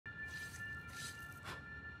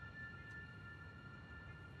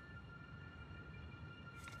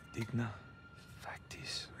Digna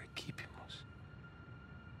factis recipimus.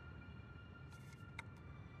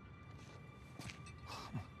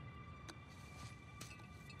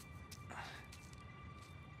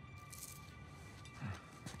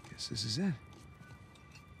 Guess this is it. All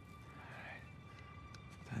right.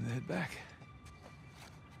 Time to head back.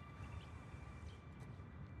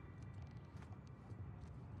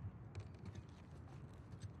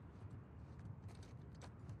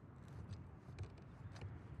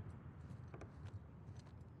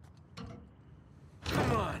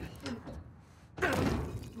 Come on.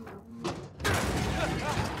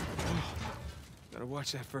 Gotta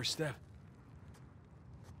watch that first step.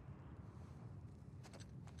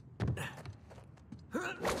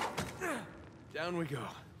 Down we go.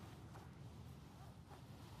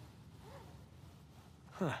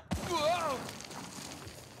 Huh. Whoa!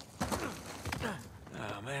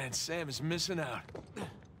 Oh man, Sam is missing out.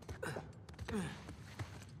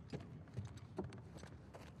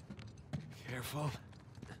 Careful.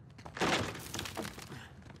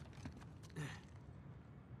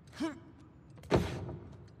 All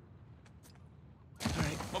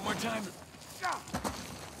right, one more time.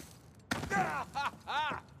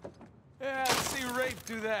 Yeah, let's see Rafe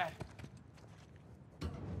do that.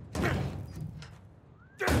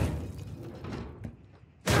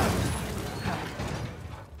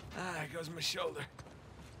 There goes my shoulder.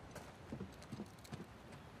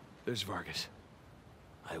 There's Vargas.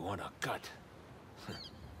 I want a cut.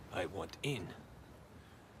 I want in.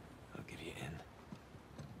 I'll give you in.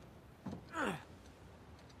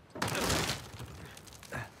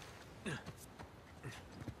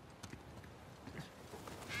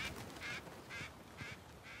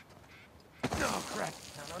 Oh, crap.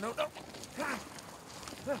 No.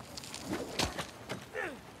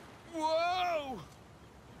 Whoa!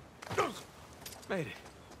 Made it.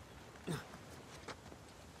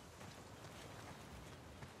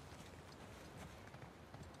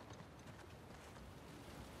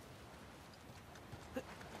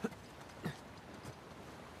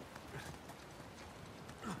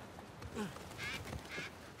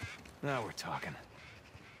 Now we're talking.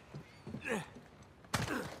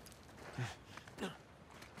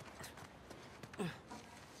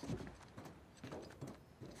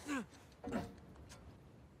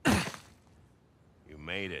 You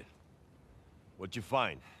made it. What'd you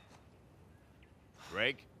find?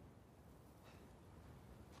 Drake?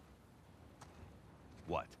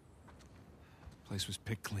 What? Place was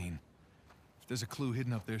picked clean. If there's a clue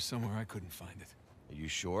hidden up there somewhere, I couldn't find it. Are you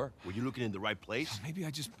sure? Were you looking in the right place? Maybe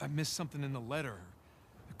I missed something in the letter.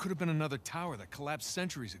 It could have been another tower that collapsed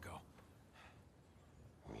centuries ago.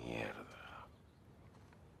 Mierda.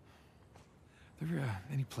 There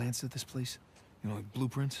any plans to this place? You know, like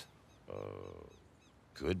blueprints?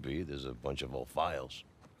 Could be. There's a bunch of old files.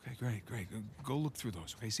 Okay, great. Go look through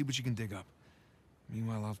those, okay? See what you can dig up.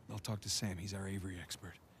 Meanwhile, I'll talk to Sam. He's our Avery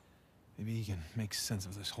expert. Maybe he can make sense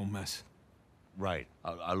of this whole mess. Right.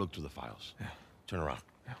 I'll look through the files. Yeah. Turn around.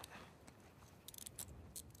 Yeah.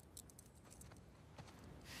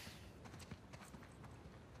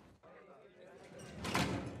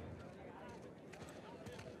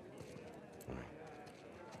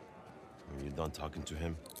 When you're done talking to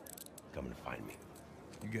him, come and find me.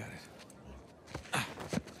 You got it.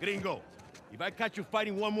 Gringo, if I catch you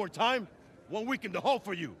fighting one more time, 1 week in the hole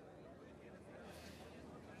for you.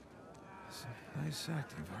 It's a nice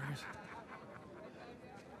acting, Vargas.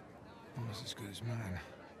 Almost as good as mine.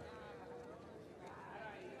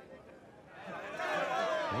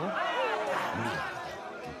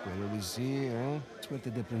 ¿Qué puedo decir, eh?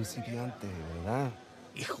 Suerte de principiante, ¿verdad?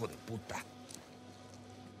 Hijo de puta.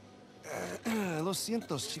 Lo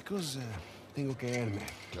siento, chicos. Tengo que irme.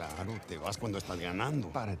 Claro, te vas cuando estás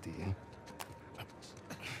ganando. Para ti, ¿eh?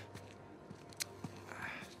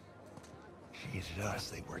 Jesus,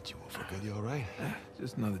 they worked you over. Good, you all right?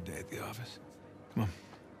 Just another day at the office. Come on.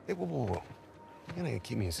 Hey, whoa. You're gonna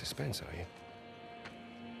keep me in suspense, are you?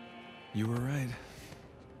 You were right.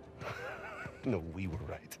 No, we were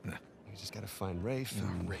right. No. You just gotta find Rafe No,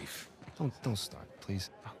 and... Rafe. Don't start, please.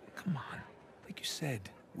 Oh, come on. Like you said,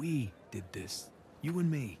 we did this. You and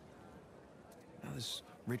me. Now this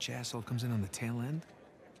rich asshole comes in on the tail end?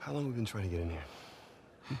 How long have we been trying to get in here?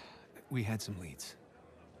 We had some leads.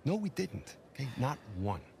 No, we didn't. Okay, not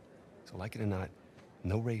one. So like it or not,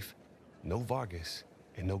 no Rafe, no Vargas,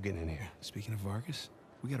 and no getting in here. Speaking of Vargas,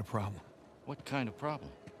 we got a problem. What kind of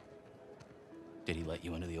problem? Did he let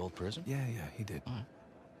you into the old prison? Yeah, he did. All right.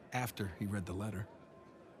 After he read the letter.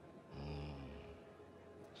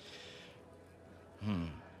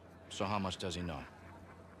 So how much does he know?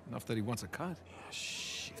 Enough that he wants a cut.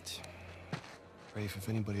 Shit. Rafe, if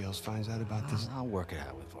anybody else finds out about this... I'll work it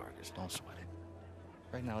out with Vargas. Don't sweat it.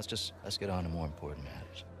 Right now, let's get on to more important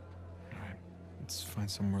matters. All right. Let's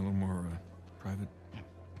find somewhere a little more, private.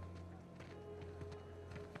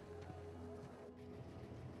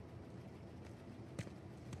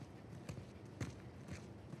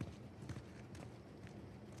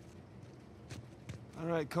 All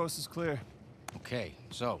right, coast is clear. Okay,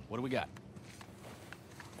 so, what do we got?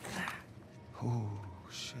 Oh,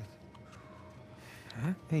 shit.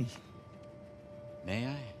 Huh? Hey, May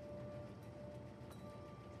I?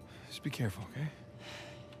 just be careful, okay?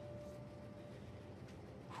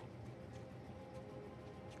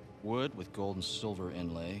 Wood with gold and silver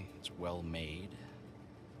inlay. It's well made.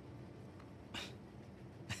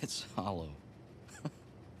 It's hollow.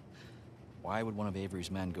 Why would one of Avery's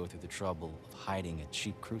men go through the trouble of hiding a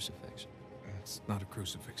cheap crucifix? It's not a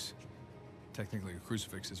crucifix. Technically, a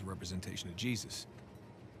crucifix is a representation of Jesus.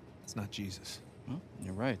 It's not Jesus. Well,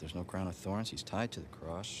 you're right. There's no crown of thorns. He's tied to the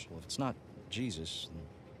cross. Well, if it's not Jesus, then...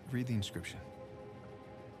 Read the inscription.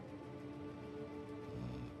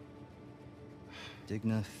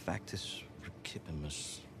 Digna factus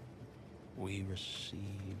recipimus. We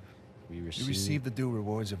receive... We receive the due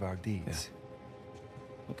rewards of our deeds.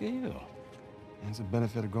 Look at you. It's a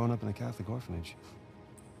benefit of growing up in a Catholic orphanage.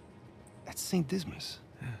 That's St. Dismas.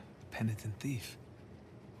 Yeah, penitent thief.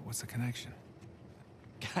 What's the connection?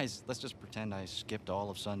 Guys, let's just pretend I skipped all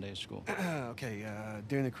of Sunday school. Okay,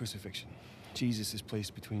 during the crucifixion, Jesus is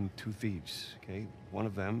placed between two thieves, okay? One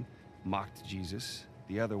of them mocked Jesus.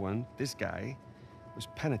 The other one, this guy, was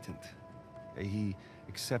penitent. Okay? He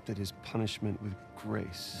accepted his punishment with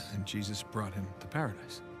grace. And Jesus brought him to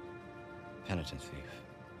paradise. Penitent thief.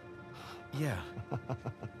 Yeah.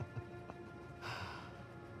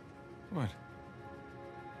 What?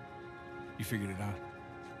 You figured it out?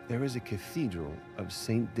 There is a cathedral of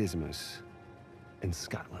St. Dismas in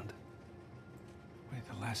Scotland. Wait,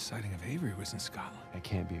 the last sighting of Avery was in Scotland. That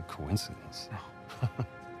can't be a coincidence. No.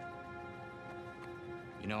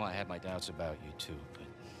 You know, I had my doubts about you too, but...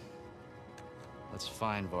 Let's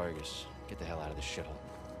find Vargas. Get the hell out of this shithole.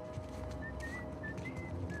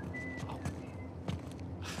 Oh.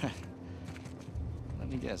 Let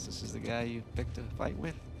me guess, this is the guy you picked a fight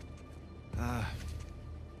with?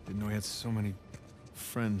 Didn't know he had so many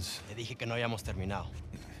friends. Te dije que no hayamos terminado.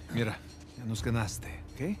 Mira, ya nos ganaste,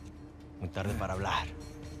 ¿ok? Muy tarde para hablar.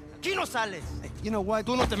 ¡Aquí no sales! Hey, you know what?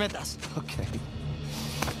 Tú no te metas. Okay.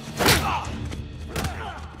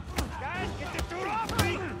 Guys, get the dude off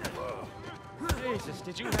me! Jesus,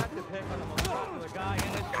 did you have to pick on the most popular guy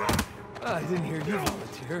in this joint? I didn't hear you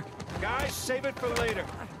volunteer. Guys, save it for later.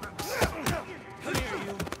 Come here,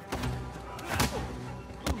 you.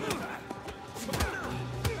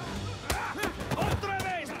 Otra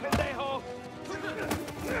vez, pendejo!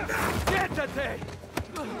 Siéntate!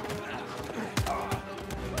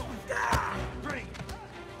 Bring it.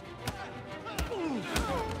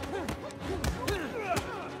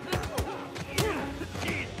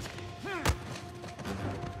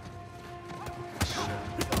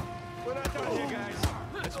 We're not done here, guys.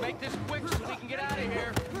 Let's make this quick so we can get out of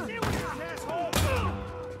here. Deal with this asshole!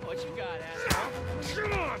 What you got, asshole?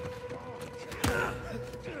 Come on!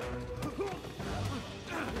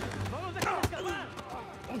 Vamos a escapar.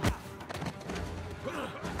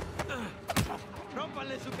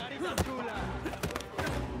 Rómpale su carita chula.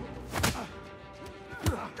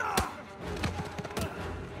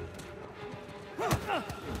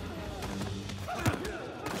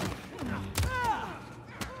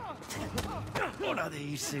 Hora de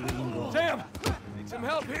irse, gringo. Sam! Need some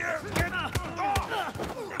help here? Get off!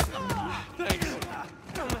 Thanks.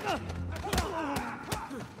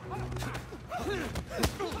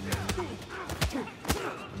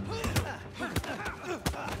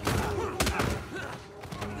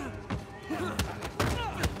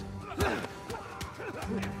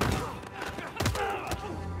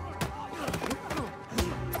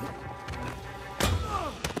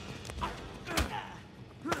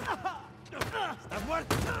 ¿Estás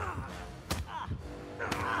muerto?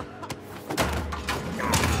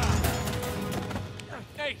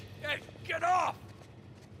 Hey, get off!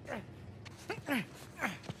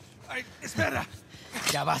 Ay, espera!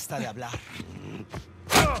 Ya basta de hablar.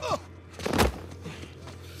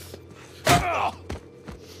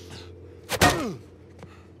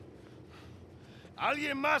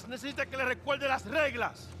 Alguien más necesita que le recuerde las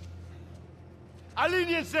reglas.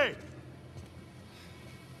 ¡Alíñense!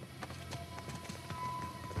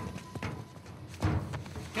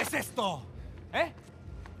 ¿Qué es esto? ¿Eh?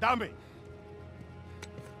 Dame.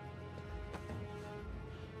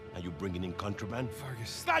 Are you bringing in contraband?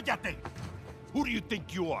 Vargas. ¡Cállate! Who do you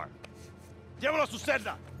think you are? Llévalo a su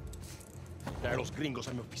celda. Trae a los gringos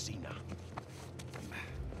a mi oficina.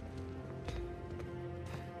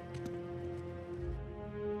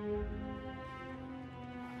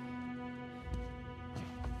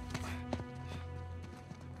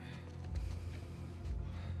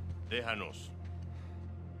 Déjanos.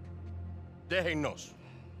 Déjennos.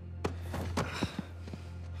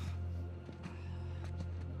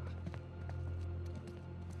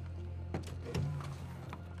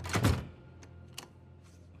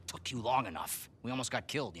 Took you long enough. We almost got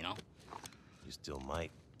killed, you know? You still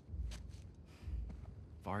might.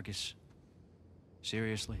 Vargas?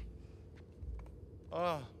 Seriously?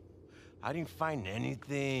 Oh, I didn't find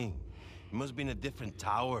anything. It must be in a different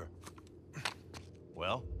tower.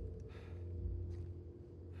 Well?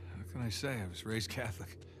 What can I say? I was raised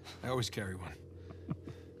Catholic. I always carry one.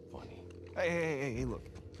 Funny. Hey, look.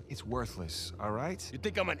 It's worthless, all right? You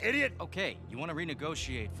think I'm an idiot? Okay, you want to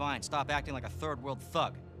renegotiate, fine. Stop acting like a third-world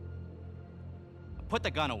thug. Put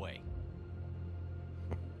the gun away.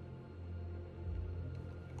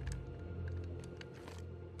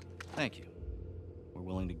 Thank you. We're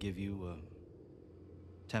willing to give you,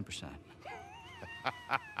 10%.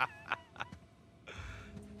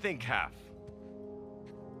 Think half.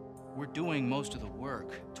 We're doing most of the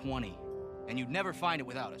work, 20. And you'd never find it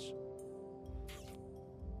without us.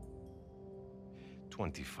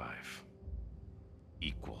 25.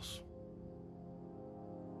 Equals.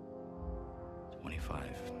 25.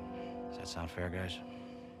 Does that sound fair, guys?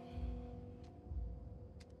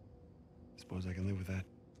 Suppose I can live with that.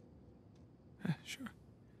 Sure.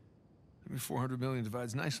 Maybe 400 million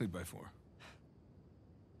divides nicely by 4.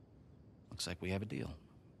 Looks like we have a deal.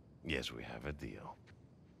 Yes, we have a deal.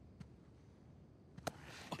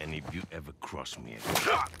 And if you ever cross me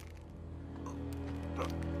again...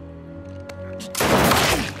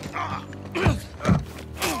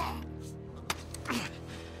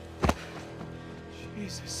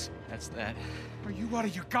 Jesus. That's that. Are you out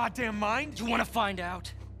of your goddamn mind? You want to find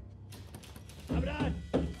out?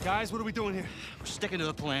 Guys, what are we doing here? We're sticking to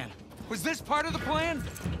the plan. Was this part of the plan?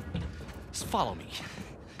 Just follow me.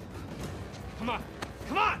 Come on.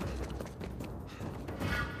 Come on!